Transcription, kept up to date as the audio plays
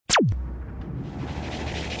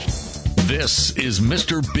This is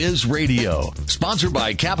Mr. Biz Radio, sponsored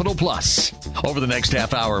by Capital Plus. Over the next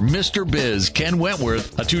half hour, Mr. Biz, Ken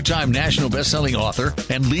Wentworth, a two-time national best-selling author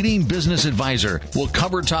and leading business advisor, will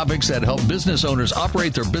cover topics that help business owners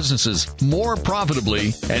operate their businesses more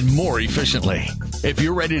profitably and more efficiently. If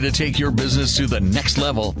you're ready to take your business to the next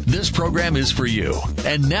level, this program is for you.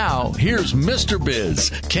 And now, here's Mr.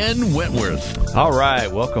 Biz, Ken Wentworth. All right,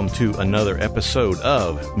 welcome to another episode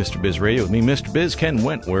of Mr. Biz Radio with me, Mr. Biz, Ken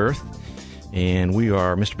Wentworth. And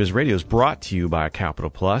Mr. Biz Radio is brought to you by Capital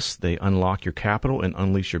Plus. They unlock your capital and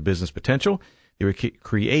unleash your business potential. They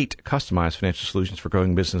create customized financial solutions for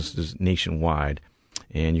growing businesses nationwide.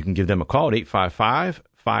 And you can give them a call at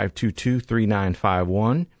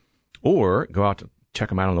 855-522-3951 or go out to check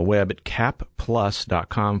them out on the web at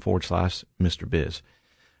capplus.com/Mr. Biz.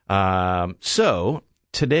 So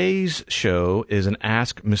today's show is an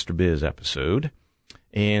Ask Mr. Biz episode.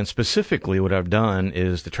 And specifically what I've done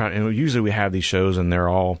is to try, and usually we have these shows and they're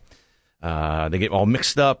all, they get all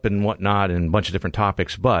mixed up and whatnot and a bunch of different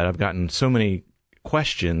topics, but I've gotten so many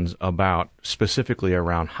questions about specifically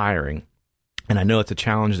around hiring. And I know it's a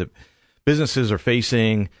challenge that businesses are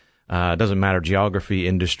facing. It doesn't matter, geography,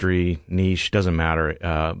 industry, niche, doesn't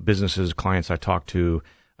matter. Businesses, clients I talk to,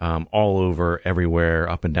 all over, everywhere,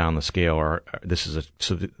 up and down the scale this is a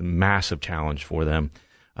massive challenge for them.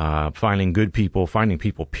 Finding people,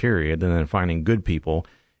 period, and then finding good people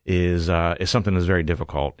is something that's very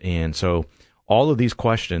difficult. And so all of these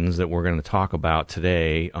questions that we're going to talk about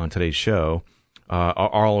today on today's show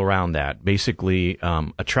are all around that. Basically,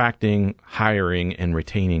 attracting, hiring, and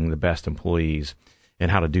retaining the best employees and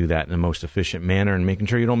how to do that in the most efficient manner and making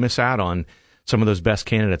sure you don't miss out on some of those best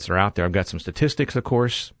candidates that are out there. I've got some statistics, of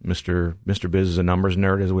course. Mr. Biz is a numbers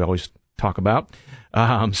nerd, as we always talk about.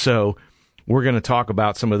 So we're going to talk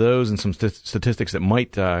about some of those and some statistics that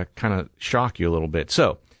might kind of shock you a little bit.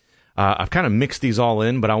 So I've kind of mixed these all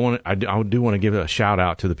in, but I do want to give a shout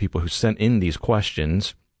out to the people who sent in these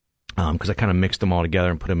questions because I kind of mixed them all together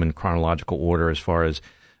and put them in chronological order as far as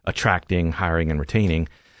attracting, hiring, and retaining.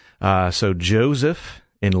 So Joseph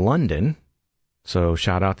in London. So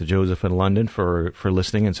shout out to Joseph in London for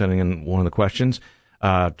listening and sending in one of the questions.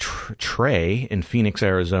 Trey in Phoenix,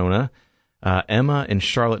 Arizona. Emma in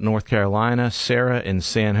Charlotte, North Carolina. Sarah in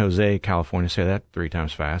San Jose, California. Say that 3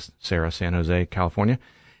 times fast. Sarah, San Jose, California.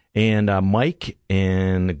 And Mike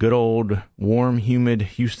in the good old warm, humid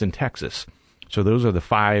Houston, Texas. So those are the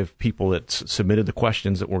 5 people that submitted the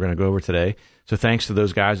questions that we're going to go over today. So thanks to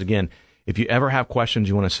those guys. Again, if you ever have questions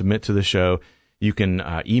you want to submit to the show, you can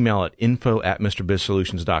email at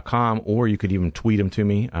info@MrBizSolutions.com, or you could even tweet them to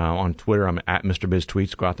me. On Twitter, I'm at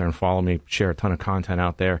MrBizTweets. Go out there and follow me. Share a ton of content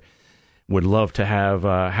out there. Would love to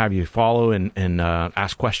have you follow and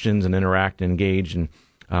ask questions and interact and engage. And,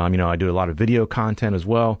 I do a lot of video content as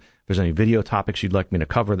well. If there's any video topics you'd like me to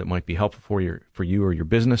cover that might be helpful for you or your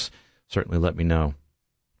business, certainly let me know.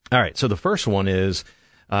 All right. So the first one is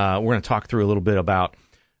we're going to talk through a little bit about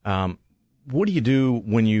what do you do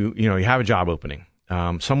when you have a job opening?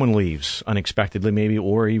 Someone leaves unexpectedly maybe,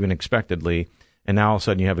 or even expectedly, and now all of a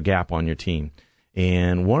sudden you have a gap on your team.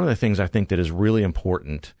 And one of the things I think that is really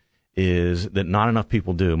important is that not enough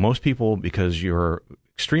people do. Most people, because you're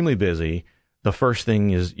extremely busy, the first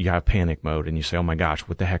thing is you have panic mode and you say, oh my gosh,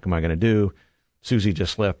 what the heck am I going to do? Susie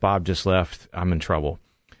just left, Bob just left, I'm in trouble.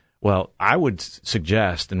 Well, I would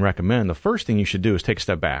suggest and recommend the first thing you should do is take a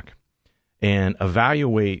step back and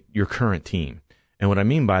evaluate your current team. And what I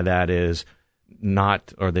mean by that is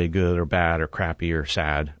not are they good or bad or crappy or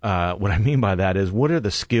sad. What I mean by that is what are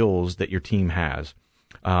the skills that your team has?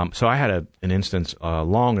 So I had an instance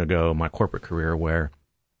long ago in my corporate career where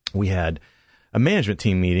we had a management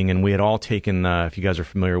team meeting and we had all taken, if you guys are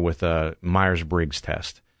familiar with Myers-Briggs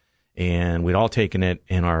test, and we'd all taken it.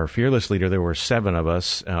 And our fearless leader, there were 7 of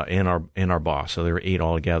us and our boss, so there were 8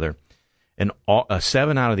 altogether. And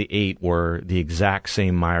 7 out of the 8 were the exact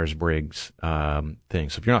same Myers-Briggs thing.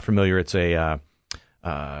 So if you're not familiar, it's a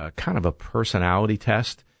kind of a personality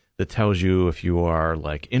test that tells you if you are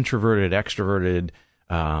like introverted, extroverted,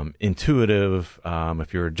 intuitive,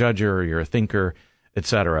 if you're a judger, you're a thinker,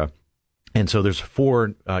 etc. And so there's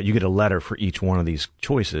 4, you get a letter for each one of these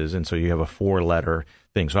choices. And so you have a 4-letter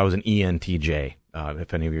thing. So I was an ENTJ,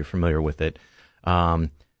 if any of you are familiar with it.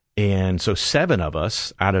 And so 7 of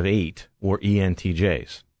us out of 8 were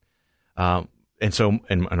ENTJs. And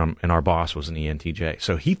our boss was an ENTJ.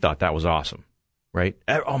 So he thought that was awesome, right?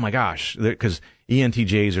 Oh my gosh. Because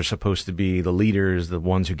ENTJs are supposed to be the leaders, the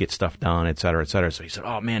ones who get stuff done, et cetera, et cetera. So he said,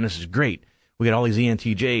 oh man, this is great. We got all these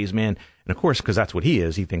ENTJs, man. And of course, because that's what he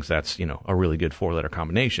is, he thinks that's, a really good 4-letter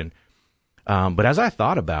combination. But as I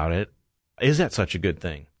thought about it, is that such a good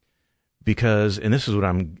thing? because, and this is what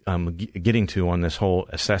I'm getting to on this whole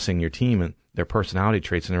assessing your team and their personality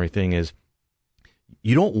traits and everything, is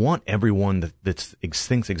you don't want everyone that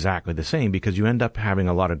thinks exactly the same, because you end up having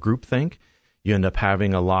a lot of groupthink. You end up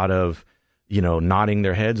having a lot of, nodding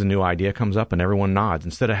their heads. A new idea comes up and everyone nods,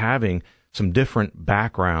 instead of having some different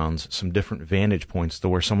backgrounds, some different vantage points to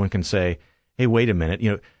where someone can say, hey, wait a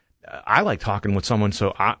minute. I like talking with someone,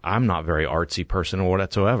 so I'm not a very artsy person or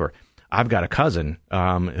whatsoever. I've got a cousin,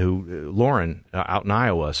 Lauren, out in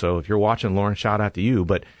Iowa. So if you're watching, Lauren, shout out to you.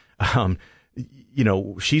 But,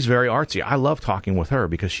 she's very artsy. I love talking with her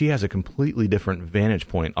because she has a completely different vantage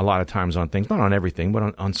point a lot of times on things, not on everything,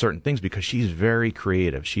 but on certain things, because she's very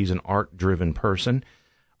creative. She's an art-driven person.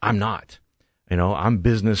 I'm not. I'm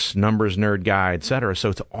business, numbers, nerd guy, et cetera. So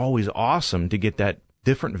it's always awesome to get that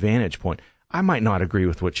different vantage point. I might not agree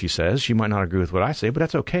with what she says. She might not agree with what I say, but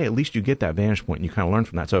that's okay. At least you get that vantage point and you kind of learn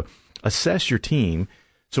from that. So assess your team.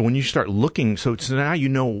 So when you start looking, so now you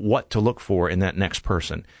know what to look for in that next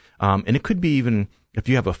person. And it could be even if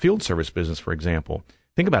you have a field service business, for example.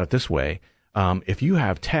 Think about it this way. If you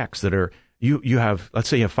have techs that are, you have, let's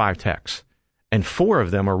say you have 5 techs, and 4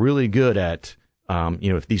 of them are really good at,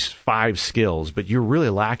 these 5 skills, but you're really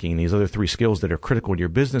lacking these other 3 skills that are critical to your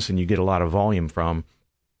business and you get a lot of volume from,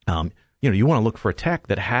 you want to look for a tech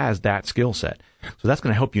that has that skill set. So that's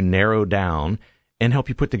going to help you narrow down and help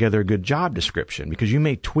you put together a good job description, because you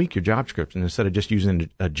may tweak your job description. Instead of just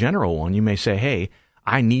using a general one, you may say, hey,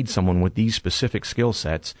 I need someone with these specific skill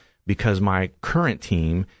sets because my current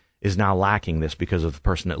team is now lacking this because of the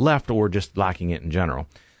person that left, or just lacking it in general.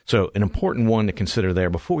 So an important one to consider there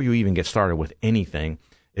before you even get started with anything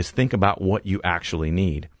is think about what you actually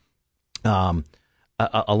need. Along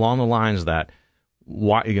the lines of that,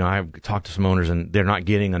 I've talked to some owners and they're not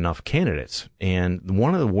getting enough candidates. And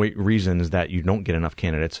one of the reasons that you don't get enough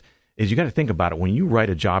candidates is you got to think about it. When you write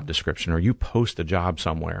a job description or you post a job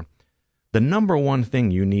somewhere, the number one thing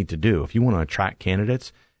you need to do if you want to attract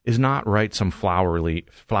candidates is not write some flowery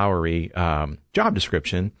job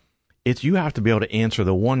description. It's you have to be able to answer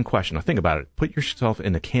the one question. Now think about it. Put yourself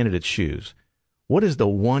in the candidate's shoes. What is the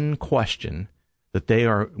one question that they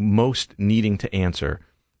are most needing to answer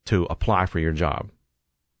to apply for your job?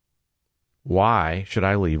 Why should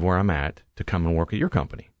I leave where I'm at to come and work at your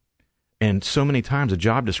company? And so many times a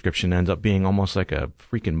job description ends up being almost like a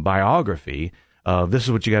freaking biography of this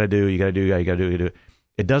is what you got to do, you got to do, you got to do.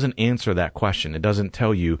 It doesn't answer that question. It doesn't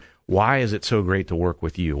tell you, why is it so great to work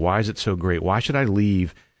with you? Why is it so great? Why should I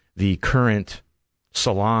leave the current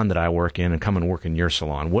salon that I work in and come and work in your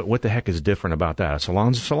salon? What the heck is different about that? A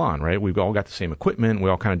salon's a salon, right? We've all got the same equipment. We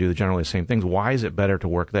all kind of do generally the same things. Why is it better to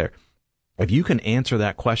work there? If you can answer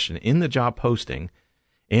that question in the job posting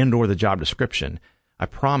and or the job description, I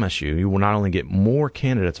promise you will not only get more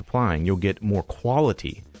candidates applying, you'll get more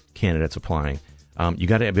quality candidates applying. You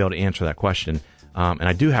got to be able to answer that question. And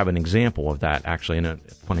I do have an example of that, actually. And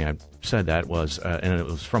funny I said that was, and it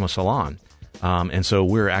was from a salon. And so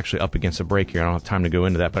we're actually up against a break here. I don't have time to go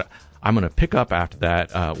into that, but I'm going to pick up after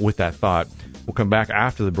that with that thought. We'll come back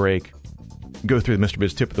after the break, go through the Mr.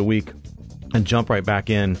 Biz Tip of the Week, and jump right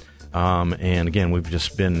back in. And again, we've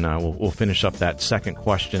just been, we'll finish up that second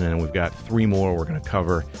question, and we've got 3 more we're going to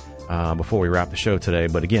cover before we wrap the show today.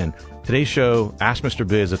 But again, today's show, Ask Mr.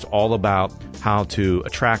 Biz, it's all about how to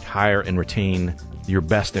attract, hire, and retain your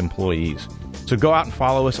best employees. So go out and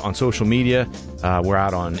follow us on social media. We're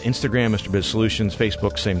out on Instagram, Mr. Biz Solutions,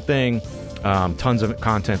 Facebook, same thing. Tons of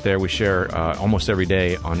content there. We share almost every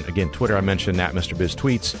day. On, again, Twitter, I mentioned that, Mr. Biz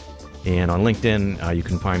Tweets. And on LinkedIn, you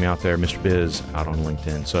can find me out there, Mr. Biz, out on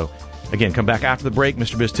LinkedIn. So again, come back after the break,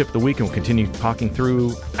 Mr. Biz Tip of the Week, and we'll continue talking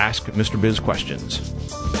through Ask Mr. Biz questions.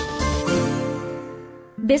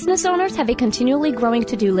 Business owners have a continually growing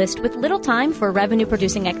to-do list with little time for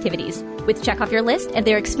revenue-producing activities. With Check Off Your List and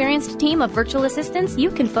their experienced team of virtual assistants, you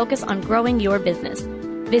can focus on growing your business.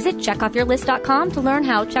 Visit checkoffyourlist.com to learn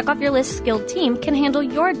how Check Off Your List's skilled team can handle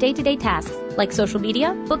your day-to-day tasks like social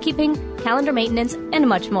media, bookkeeping, calendar maintenance, and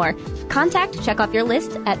much more. Contact Check Off Your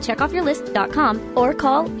List at checkoffyourlist.com or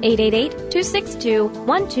call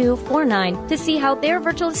 888-262-1249 to see how their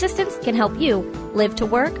virtual assistants can help you live to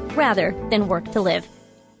work rather than work to live.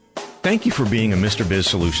 Thank you for being a Mr. Biz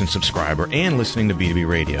Solutions subscriber and listening to B2B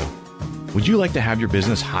Radio. Would you like to have your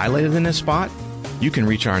business highlighted in this spot? You can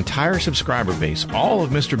reach our entire subscriber base, all of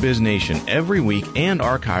Mr. Biz Nation, every week and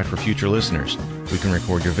archive for future listeners. We can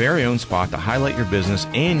record your very own spot to highlight your business,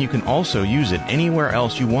 and you can also use it anywhere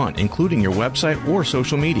else you want, including your website or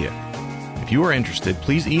social media. If you are interested,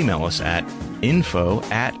 please email us at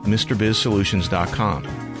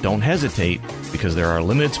info@MrBizSolutions.com. Don't hesitate, because there are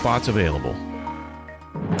limited spots available.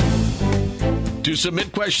 To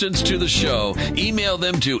submit questions to the show, email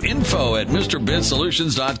them to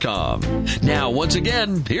info@MrBizSolutions.com. Now, once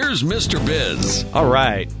again, here's Mr. Biz. All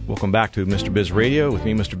right. Welcome back to Mr. Biz Radio with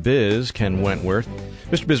me, Mr. Biz, Ken Wentworth.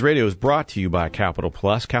 Mr. Biz Radio is brought to you by Capital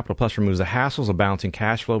Plus. Capital Plus removes the hassles of balancing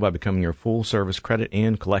cash flow by becoming your full-service credit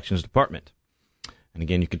and collections department. And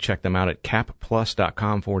again, you can check them out at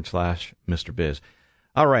capplus.com/Mr. Biz.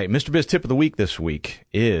 All right. Mr. Biz tip of the week this week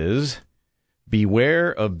is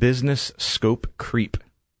beware of business scope creep.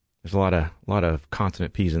 There's a lot of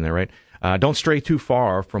consonant P's in there, right? Don't stray too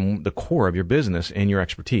far from the core of your business and your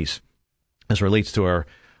expertise. This relates to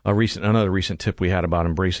another recent tip we had about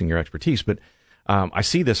embracing your expertise. But I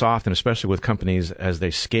see this often, especially with companies as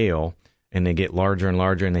they scale and they get larger and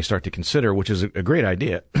larger, and they start to consider, which is a great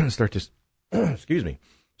idea, start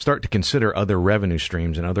to consider other revenue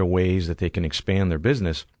streams and other ways that they can expand their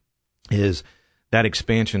business. Is that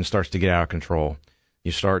expansion starts to get out of control.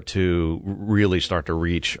 You start to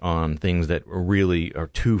reach on things that really are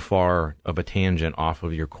too far of a tangent off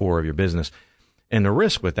of your core of your business. And the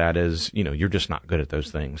risk with that is, you're just not good at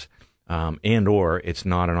those things. Or it's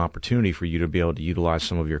not an opportunity for you to be able to utilize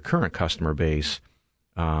some of your current customer base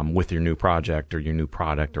with your new project or your new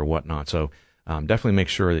product or whatnot. So definitely make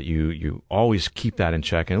sure that you always keep that in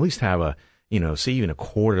check, and at least have a, say even a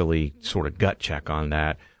quarterly sort of gut check on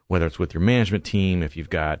that, whether it's with your management team. If you've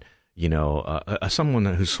got, someone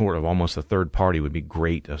who's sort of almost a third party would be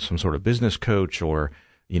great, some sort of business coach, or,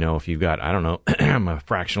 if you've got, I don't know, I'm a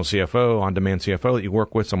fractional CFO, on-demand CFO that you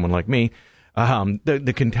work with, someone like me,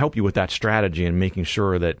 that can help you with that strategy and making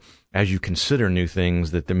sure that as you consider new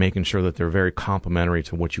things, that they're making sure that they're very complementary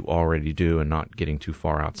to what you already do and not getting too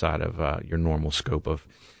far outside of your normal scope of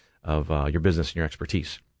your business and your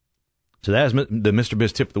expertise. So that is the Mr.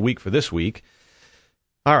 Biz tip of the week for this week.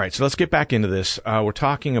 All right, so let's get back into this. We're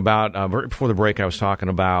talking about, before the break, I was talking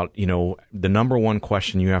about, the number one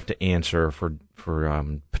question you have to answer for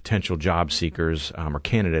potential job seekers or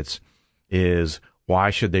candidates is,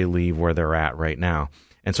 why should they leave where they're at right now?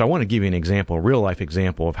 And so I want to give you an example, a real-life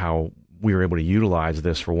example of how we were able to utilize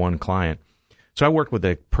this for one client. So I worked with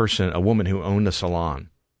a woman who owned a salon.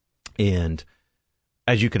 And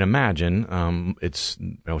as you can imagine,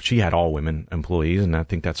 she had all women employees, and I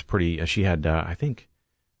think that's pretty, she had, I think,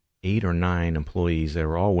 8 or 9 employees that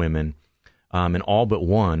were all women, and all but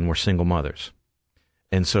one were single mothers.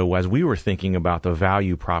 And so as we were thinking about the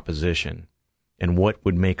value proposition and what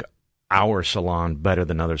would make our salon better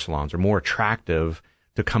than other salons or more attractive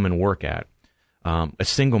to come and work at, as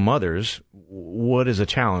single mothers, what is a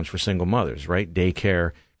challenge for single mothers, right?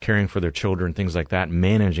 Daycare, caring for their children, things like that,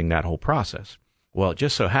 managing that whole process. Well, it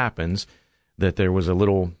just so happens that there was a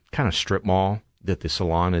little kind of strip mall that the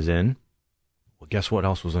salon is in. Well, guess what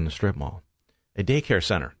else was in the strip mall? A daycare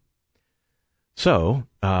center. So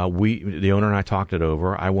the owner and I talked it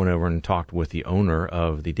over. I went over and talked with the owner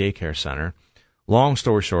of the daycare center. Long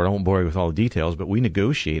story short, I won't bore you with all the details, but we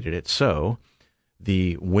negotiated it so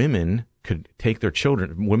the women could take their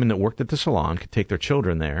children, women that worked at the salon could take their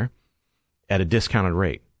children there at a discounted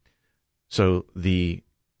rate. So the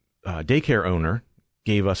daycare owner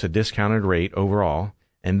gave us a discounted rate overall,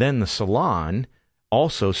 and then the salon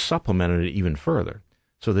also supplemented it even further.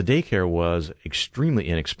 So the daycare was extremely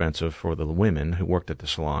inexpensive for the women who worked at the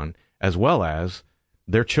salon, as well as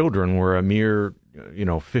their children were a mere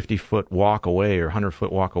 50-foot walk away or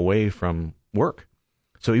 100-foot walk away from work.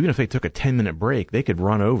 So even if they took a 10-minute break, they could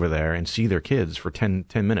run over there and see their kids for 10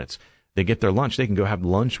 minutes. They get their lunch. They can go have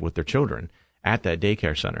lunch with their children at that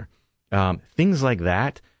daycare center. Things like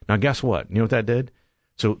that. Now, guess what? You know what that did?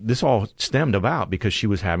 So this all stemmed about because she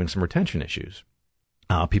was having some retention issues.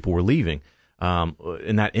 People were leaving.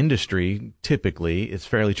 In that industry, typically, it's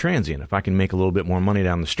fairly transient. If I can make a little bit more money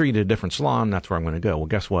down the street at a different salon, that's where I'm going to go. Well,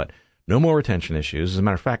 guess what? No more retention issues. As a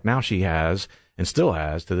matter of fact, now she has, and still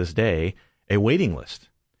has to this day, a waiting list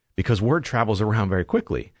because word travels around very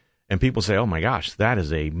quickly. And people say, oh my gosh, that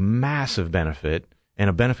is a massive benefit and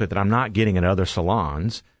a benefit that I'm not getting at other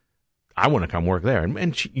salons. I want to come work there.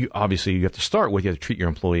 And obviously, you have to start with, you have to treat your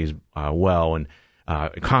employees well and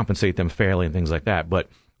compensate them fairly and things like that. But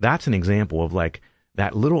that's an example of like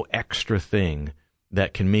that little extra thing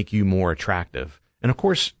that can make you more attractive. And of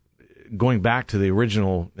course, going back to the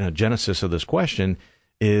original genesis of this question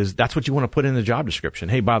is that's what you want to put in the job description.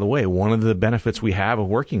 Hey, by the way, one of the benefits we have of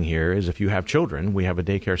working here is if you have children, we have a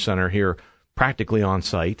daycare center here practically on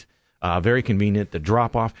site, very convenient, the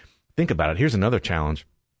drop off. Think about it. Here's another challenge.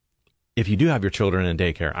 If you do have your children in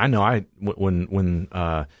daycare, I know when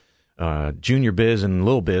Junior Biz and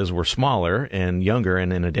Little Biz were smaller and younger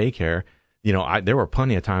and in a daycare, there were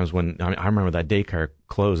plenty of times when I remember that daycare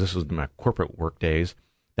closed. This was my corporate work days.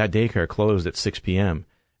 that daycare closed at 6 p.m.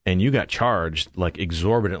 and you got charged like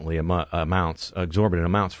exorbitant amounts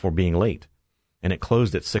for being late, and it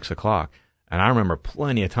closed at 6 o'clock. And I remember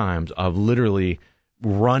plenty of times of literally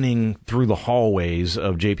running through the hallways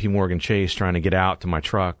of J.P. Morgan Chase trying to get out to my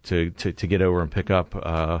truck to get over and pick up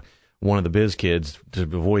one of the biz kids to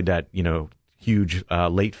avoid that, huge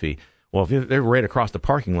late fee. Well, if they're right across the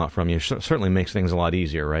parking lot from you, it certainly makes things a lot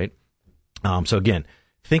easier, right? So again,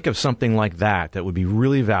 think of something like that would be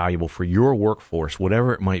really valuable for your workforce,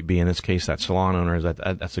 whatever it might be. In this case, that salon owners,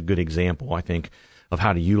 that's a good example, I think, of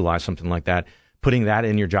how to utilize something like that. Putting that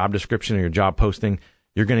in your job description or your job posting,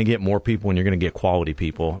 you're going to get more people and you're going to get quality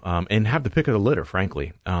people, and have the pick of the litter,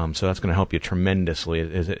 frankly. So that's going to help you tremendously.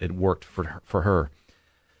 It worked for her.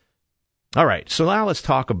 All right, so now let's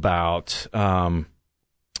talk about right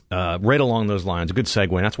along those lines. A good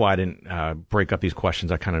segue. And that's why I didn't break up these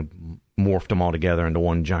questions. I kind of morphed them all together into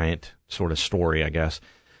one giant sort of story, I guess.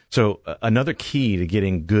 So another key to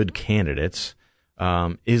getting good candidates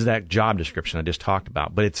is that job description I just talked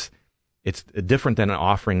about, but it's different than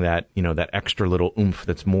offering that, that extra little oomph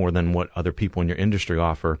that's more than what other people in your industry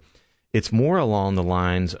offer. It's more along the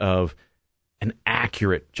lines of an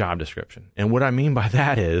accurate job description. And what I mean by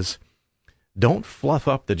that is, don't fluff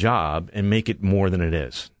up the job and make it more than it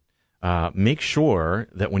is. Make sure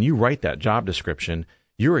that when you write that job description,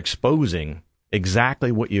 you're exposing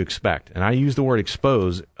exactly what you expect. And I use the word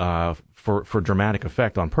expose for dramatic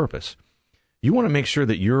effect on purpose. You want to make sure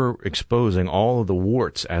that you're exposing all of the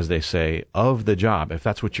warts, as they say, of the job, if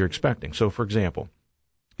that's what you're expecting. So, for example,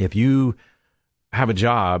 if you have a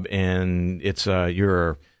job and it's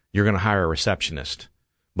you're going to hire a receptionist,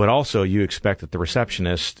 but also you expect that the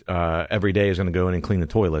receptionist every day is going to go in and clean the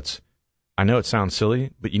toilets. I know it sounds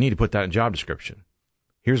silly, but you need to put that in job description.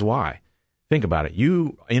 Here's why. Think about it.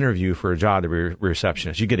 You interview for a job to be a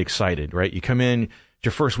receptionist. You get excited, right? You come in, it's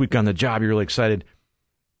your first week on the job, you're really excited.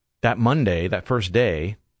 That Monday, that first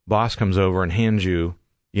day, boss comes over and hands you,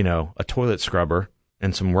 a toilet scrubber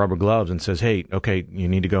and some rubber gloves and says, "Hey, okay, you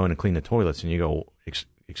need to go in and clean the toilets." And you go,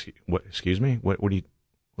 "Excuse me? What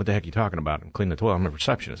the heck are you talking about? I'm cleaning the toilet. I'm a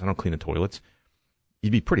receptionist. I don't clean the toilets."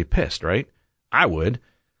 You'd be pretty pissed, right? I would.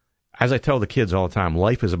 As I tell the kids all the time,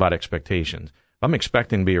 life is about expectations. If I'm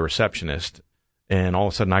expecting to be a receptionist and all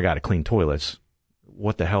of a sudden I got to clean toilets,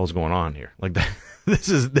 what the hell is going on here? Like, this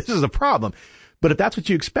is a problem. But if that's what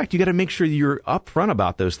you expect, you got to make sure you're upfront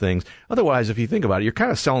about those things. Otherwise, if you think about it, you're kind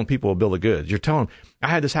of selling people a bill of goods. You're telling them, I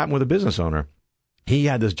had this happen with a business owner. He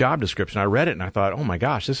had this job description. I read it and I thought, oh my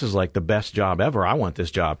gosh, this is like the best job ever. I want this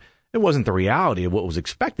job. It wasn't the reality of what was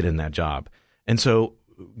expected in that job. And so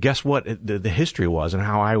guess what the history was and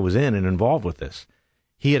how I was in and involved with this.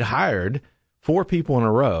 He had hired 4 people in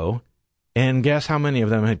a row, and guess how many of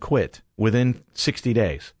them had quit within 60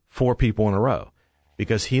 days? 4 people in a row.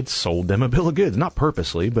 Because he had sold them a bill of goods, not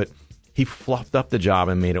purposely, but he fluffed up the job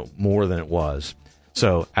and made it more than it was.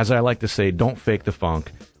 So, as I like to say, don't fake the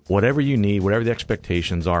funk. Whatever you need, whatever the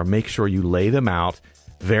expectations are, make sure you lay them out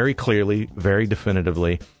very clearly, very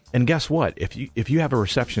definitively. And guess what? If you have a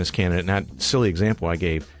receptionist candidate, in that silly example I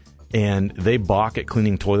gave, and they balk at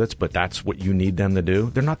cleaning toilets, but that's what you need them to do,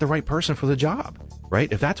 they're not the right person for the job,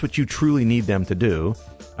 right? If that's what you truly need them to do,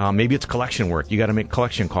 maybe it's collection work. You got to make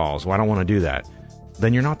collection calls. Well, I don't want to do that.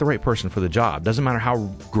 Then you're not the right person for the job. Doesn't matter how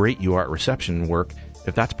great you are at reception work.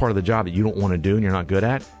 If that's part of the job that you don't want to do and you're not good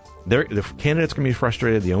at, the candidate's going to be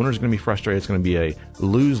frustrated. The owner's going to be frustrated. It's going to be a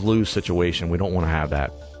lose-lose situation. We don't want to have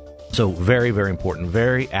that. So very, very important.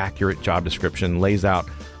 Very accurate job description. Lays out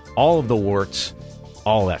all of the warts,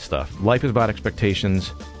 all that stuff. Life is about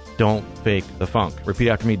expectations. Don't fake the funk. Repeat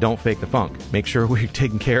after me. Don't fake the funk. Make sure we're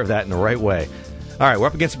taking care of that in the right way. All right, we're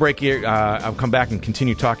up against the break here. I'll come back and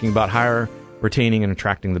continue talking about retaining and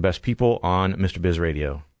attracting the best people on Mr. Biz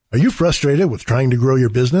Radio. Are you frustrated with trying to grow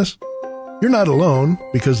your business? You're not alone,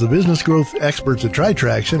 because the business growth experts at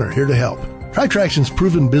TriTraction are here to help. TriTraction's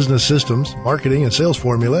proven business systems, marketing, and sales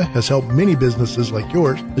formula has helped many businesses like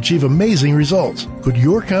yours achieve amazing results. Could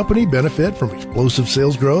your company benefit from explosive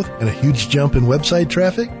sales growth and a huge jump in website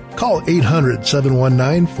traffic? Call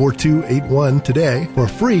 800-719-4281 today for a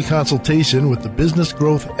free consultation with the business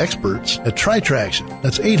growth experts at TriTraction.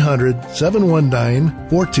 That's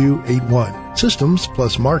 800-719-4281. Systems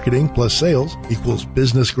plus marketing plus sales equals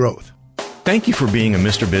business growth. Thank you for being a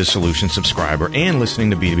Mr. Biz Solutions subscriber and listening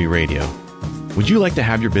to B2B Radio. Would you like to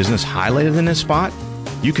have your business highlighted in this spot?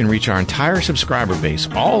 You can reach our entire subscriber base,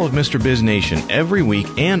 all of Mr. Biz Nation, every week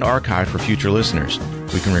and archive for future listeners.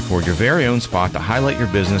 We can record your very own spot to highlight your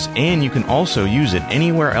business, and you can also use it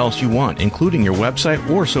anywhere else you want, including your website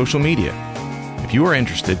or social media. If you are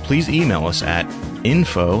interested, please email us at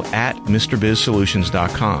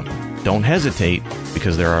info@MrBizSolutions.com. Don't hesitate,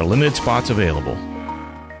 because there are limited spots available.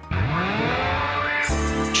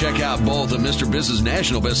 Check out both of Mr. Biz's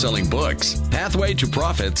national best-selling books, Pathway to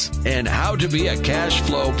Profits and How to Be a Cash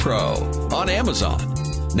Flow Pro, on Amazon.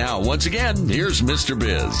 Now, once again, here's Mr.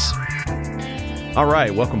 Biz. All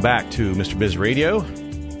right, welcome back to Mr. Biz Radio.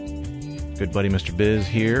 Good buddy Mr. Biz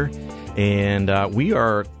here. And we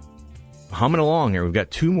are humming along here. We've got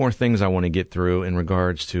two more things I want to get through in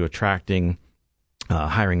regards to attracting,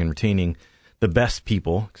 hiring, and retaining the best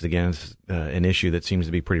people, because again, it's an issue that seems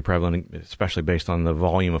to be pretty prevalent, especially based on the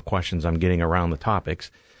volume of questions I'm getting around those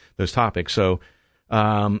topics. So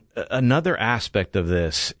another aspect of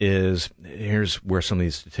this is, here's where some of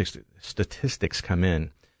these statistics come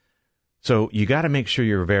in. So you got to make sure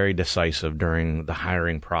you're very decisive during the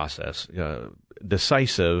hiring process,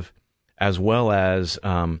 decisive as well as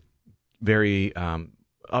very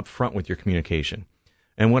upfront with your communication.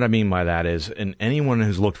 And what I mean by that is, and anyone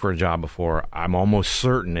who's looked for a job before, I'm almost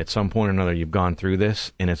certain at some point or another you've gone through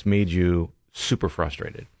this and it's made you super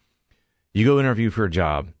frustrated. You go interview for a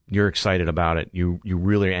job, you're excited about it, you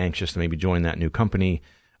really are anxious to maybe join that new company,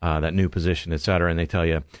 that new position, et cetera, and they tell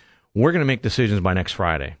you, we're going to make decisions by next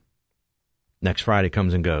Friday. Next Friday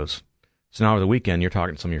comes and goes. So now over the weekend, you're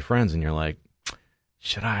talking to some of your friends and you're like,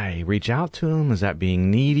 should I reach out to them? Is that being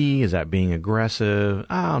needy? Is that being aggressive?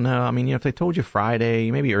 I don't know. I mean, if they told you Friday,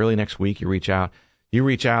 maybe early next week, you reach out, they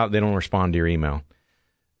don't respond to your email.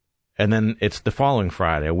 And then it's the following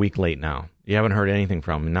Friday, a week late now. You haven't heard anything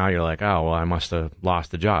from them. Now you're like, oh, well, I must have lost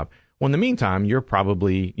the job. Well, in the meantime, you're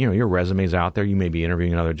probably, your resume's out there. You may be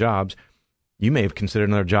interviewing other jobs. You may have considered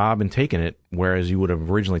another job and taken it, whereas you would have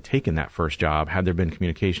originally taken that first job had there been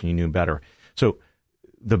communication you knew better. So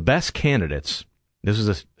the best candidates, this is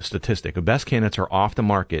a statistic, the best candidates are off the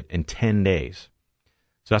market in 10 days.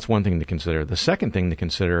 So that's one thing to consider. The second thing to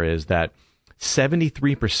consider is that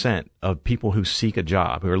 73% of people who seek a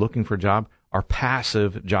job, who are looking for a job, are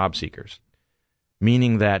passive job seekers,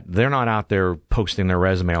 meaning that they're not out there posting their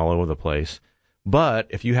resume all over the place. But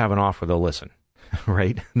if you have an offer, they'll listen,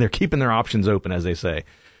 right? They're keeping their options open, as they say.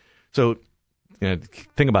 So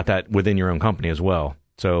think about that within your own company as well.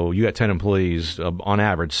 So you got 10 employees, on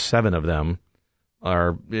average, 7 of them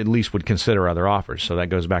are at least would consider other offers. So that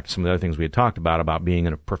goes back to some of the other things we had talked about being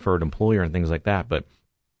a preferred employer and things like that. But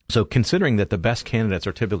so considering that the best candidates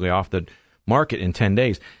are typically off the market in 10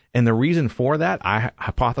 days, and the reason for that, I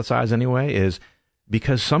hypothesize anyway, is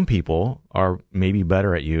because some people are maybe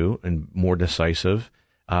better at you and more decisive,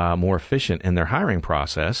 more efficient in their hiring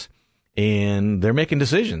process, and they're making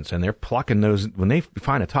decisions and they're plucking those. When they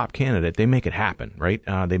find a top candidate, they make it happen, right?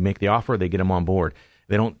 They make the offer, they get them on board.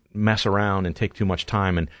 They don't mess around and take too much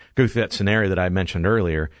time and go through that scenario that I mentioned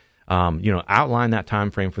earlier. Outline that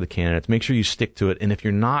time frame for the candidates. Make sure you stick to it. And if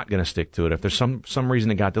you're not going to stick to it, if there's some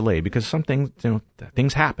reason it got delayed, because some things,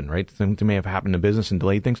 things happen, right? Things may have happened in business and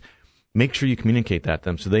delayed things. Make sure you communicate that to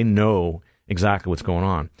them so they know exactly what's going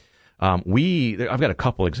on. I've got a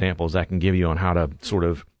couple examples I can give you on how to sort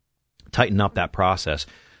of tighten up that process.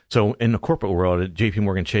 So in the corporate world at JP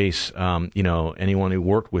Morgan Chase, anyone who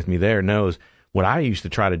worked with me there knows what I used to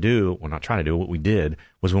try to do, what we did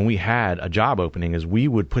was when we had a job opening is we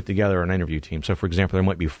would put together an interview team. So for example, there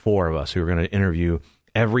might be 4 of us who are going to interview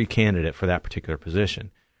every candidate for that particular position.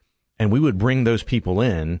 And we would bring those people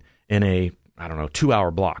in a,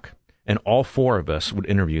 2-hour block. And all 4 of us would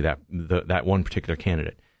interview that one particular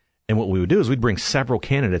candidate. And what we would do is we'd bring several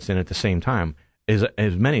candidates in at the same time,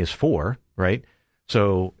 as many as 4, right?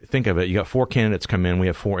 So think of it. You got 4 candidates come in. We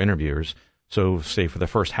have 4 interviewers. So say for the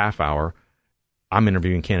first half hour, I'm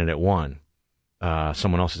interviewing candidate 1.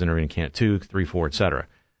 Someone else is interviewing candidate 2, 3, 4, et cetera.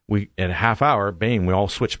 At a half hour, bang, we all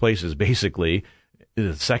switch places. Basically,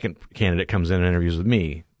 the second candidate comes in and interviews with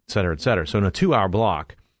me, et cetera, et cetera. So in a 2-hour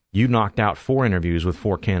block, you knocked out 4 interviews with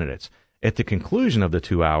 4 candidates. At the conclusion of the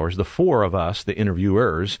 2 hours, the 4 of us, the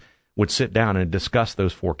interviewers, would sit down and discuss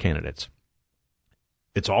those 4 candidates.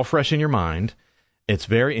 It's all fresh in your mind. It's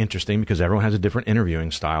very interesting because everyone has a different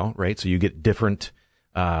interviewing style, right? So you get different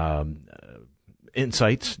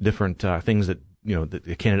insights, different things that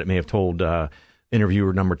the candidate may have told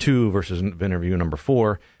interviewer number 2 versus interviewer number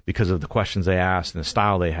 4 because of the questions they asked and the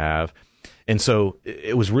style they have. And so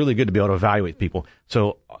it was really good to be able to evaluate people.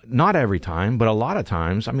 So not every time, but a lot of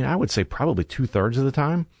times, I would say probably 2/3 of the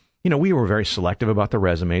time, we were very selective about the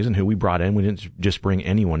resumes and who we brought in. We didn't just bring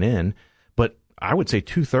anyone in, but I would say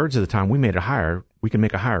 2/3 of the time we made a hire, we could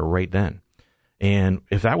make a hire right then. And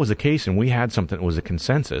if that was the case and we had something that was a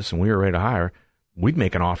consensus and we were ready to hire, we'd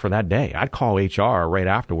make an offer that day. I'd call HR right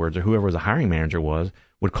afterwards, or whoever the hiring manager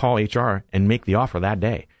would call HR and make the offer that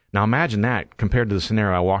day Now imagine that compared to the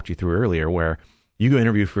scenario I walked you through earlier where you go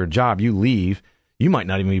interview for a job, you leave, you might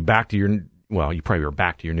not even be back to you probably were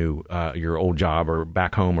back to your old job or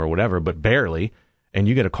back home or whatever, but barely. And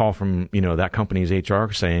you get a call from, that company's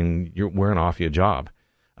HR saying we're going to offer you a job.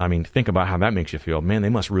 I mean, think about how that makes you feel. Man, they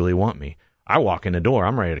must really want me. I walk in the door,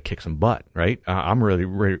 I'm ready to kick some butt, right? I'm really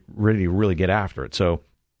ready to really get after it. So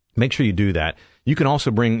make sure you do that. You can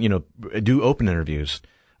also do open interviews.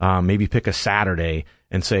 Maybe pick a Saturday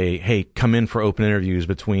and say, hey, come in for open interviews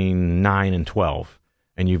between 9 and 12.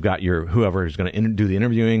 And you've got your whoever is going to do the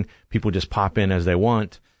interviewing. People just pop in as they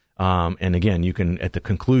want. And again, you can, at the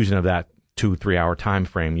conclusion of that 2-3 hour time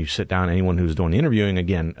frame, you sit down, anyone who's doing the interviewing,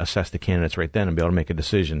 again, assess the candidates right then and be able to make a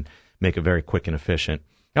decision, make it very quick and efficient.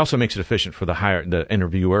 It also makes it efficient for the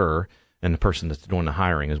interviewer and the person that's doing the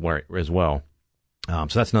hiring as well. So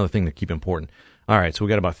that's another thing to keep important. All right, so we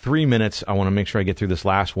got about 3 minutes. I want to make sure I get through this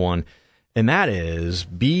last one, and that is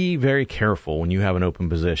be very careful when you have an open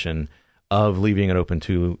position of leaving it open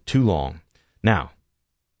too long. Now,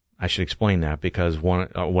 I should explain that because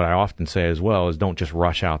what I often say as well is don't just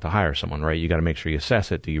rush out to hire someone, right? You got to make sure you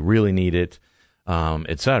assess it. Do you really need it,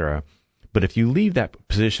 et cetera? But if you leave that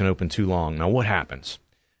position open too long, now what happens?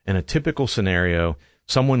 In a typical scenario,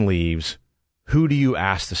 someone leaves. Who do you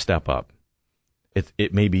ask to step up?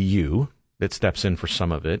 It may be you that steps in for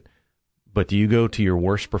some of it, but do you go to your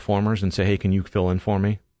worst performers and say, hey, can you fill in for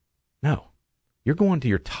me? No. You're going to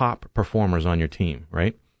your top performers on your team,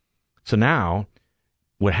 right? So now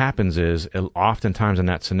what happens is oftentimes in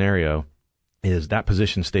that scenario is that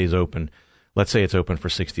position stays open. Let's say it's open for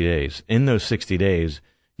 60 days. In those 60 days,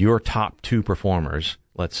 your top 2 performers,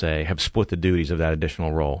 let's say, have split the duties of that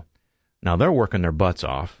additional role. Now they're working their butts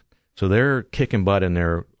off. So they're kicking butt in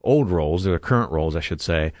their old roles, their current roles, I should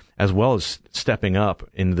say, as well as stepping up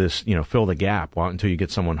in this, fill the gap until you get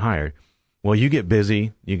someone hired. Well, you get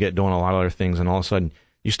busy, you get doing a lot of other things, and all of a sudden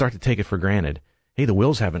you start to take it for granted. Hey, the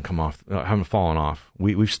wheels haven't fallen off.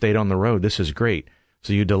 We've stayed on the road. This is great.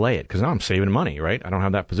 So you delay it because now I'm saving money, right? I don't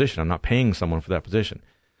have that position. I'm not paying someone for that position.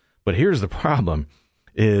 But here's the problem: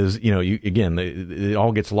 is it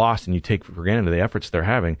all gets lost, and you take for granted the efforts they're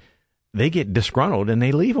having. They get disgruntled and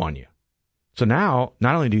they leave on you. So now,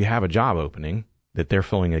 not only do you have a job opening that they're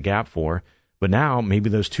filling a gap for, but now maybe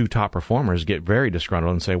those 2 top performers get very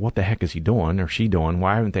disgruntled and say, what the heck is he doing or she doing?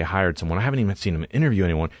 Why haven't they hired someone? I haven't even seen them interview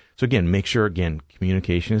anyone. So again, make sure,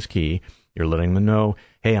 communication is key. You're letting them know,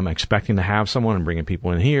 hey, I'm expecting to have someone. I'm bringing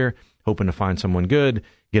people in here, hoping to find someone good,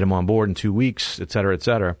 get them on board in 2 weeks, et cetera, et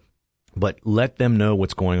cetera. But let them know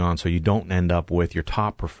what's going on so you don't end up with your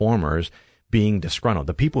top performers being disgruntled.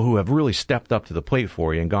 The people who have really stepped up to the plate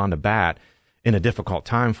for you and gone to bat in a difficult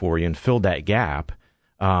time for you and filled that gap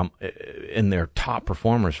in their top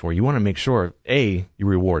performers for you. You want to make sure, A, you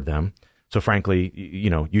reward them. So frankly,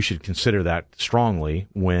 you should consider that strongly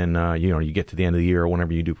when, you get to the end of the year or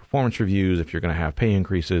whenever you do performance reviews, if you're going to have pay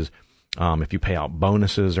increases, if you pay out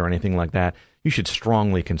bonuses or anything like that, you should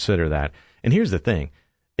strongly consider that. And here's the thing.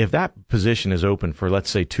 If that position is open for, let's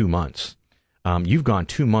say, 2 months, you've gone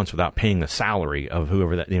 2 months without paying the salary of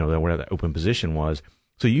whoever that, whatever that open position was.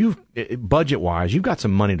 So budget-wise, you've got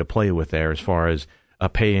some money to play with there as far as a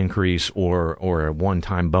pay increase or a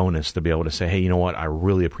one-time bonus to be able to say, hey, you know what, I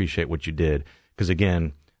really appreciate what you did. Because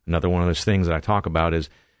again, another one of those things that I talk about is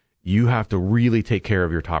you have to really take care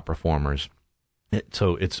of your top performers.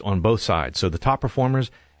 So it's on both sides. So the top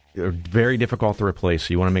performers are very difficult to replace.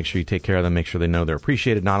 So you want to make sure you take care of them, make sure they know they're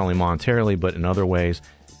appreciated, not only monetarily, but in other ways.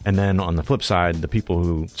 And then on the flip side, the people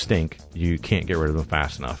who stink, you can't get rid of them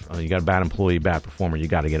fast enough. You got a bad employee, bad performer, you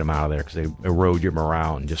got to get them out of there because they erode your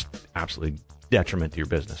morale and just absolutely detriment to your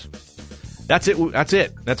business. That's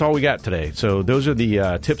it. That's all we got today. So those are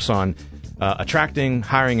the tips on attracting,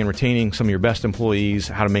 hiring, and retaining some of your best employees,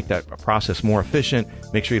 how to make that process more efficient,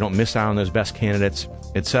 make sure you don't miss out on those best candidates,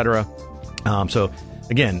 etc. So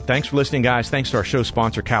again, thanks for listening, guys. Thanks to our show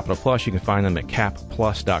sponsor, Capital Plus. You can find them at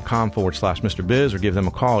capplus.com/Mr. Biz or give them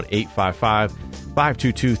a call at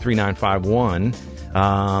 855-522-3951.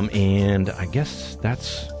 And I guess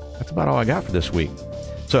that's about all I got for this week.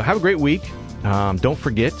 So have a great week. Don't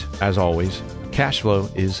forget, as always, cash flow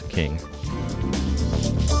is king.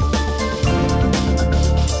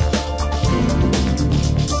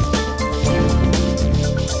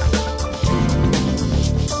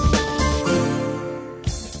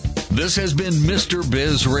 This has been Mr.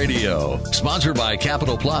 Biz Radio, sponsored by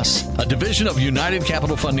Capital Plus, a division of United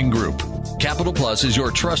Capital Funding Group. Capital Plus is your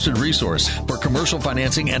trusted resource for commercial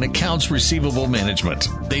financing and accounts receivable management.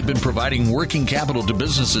 They've been providing working capital to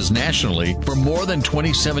businesses nationally for more than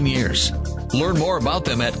 27 years. Learn more about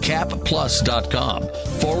them at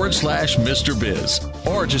capplus.com/Mr. Biz.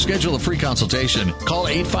 Or to schedule a free consultation, call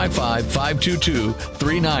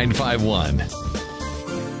 855-522-3951.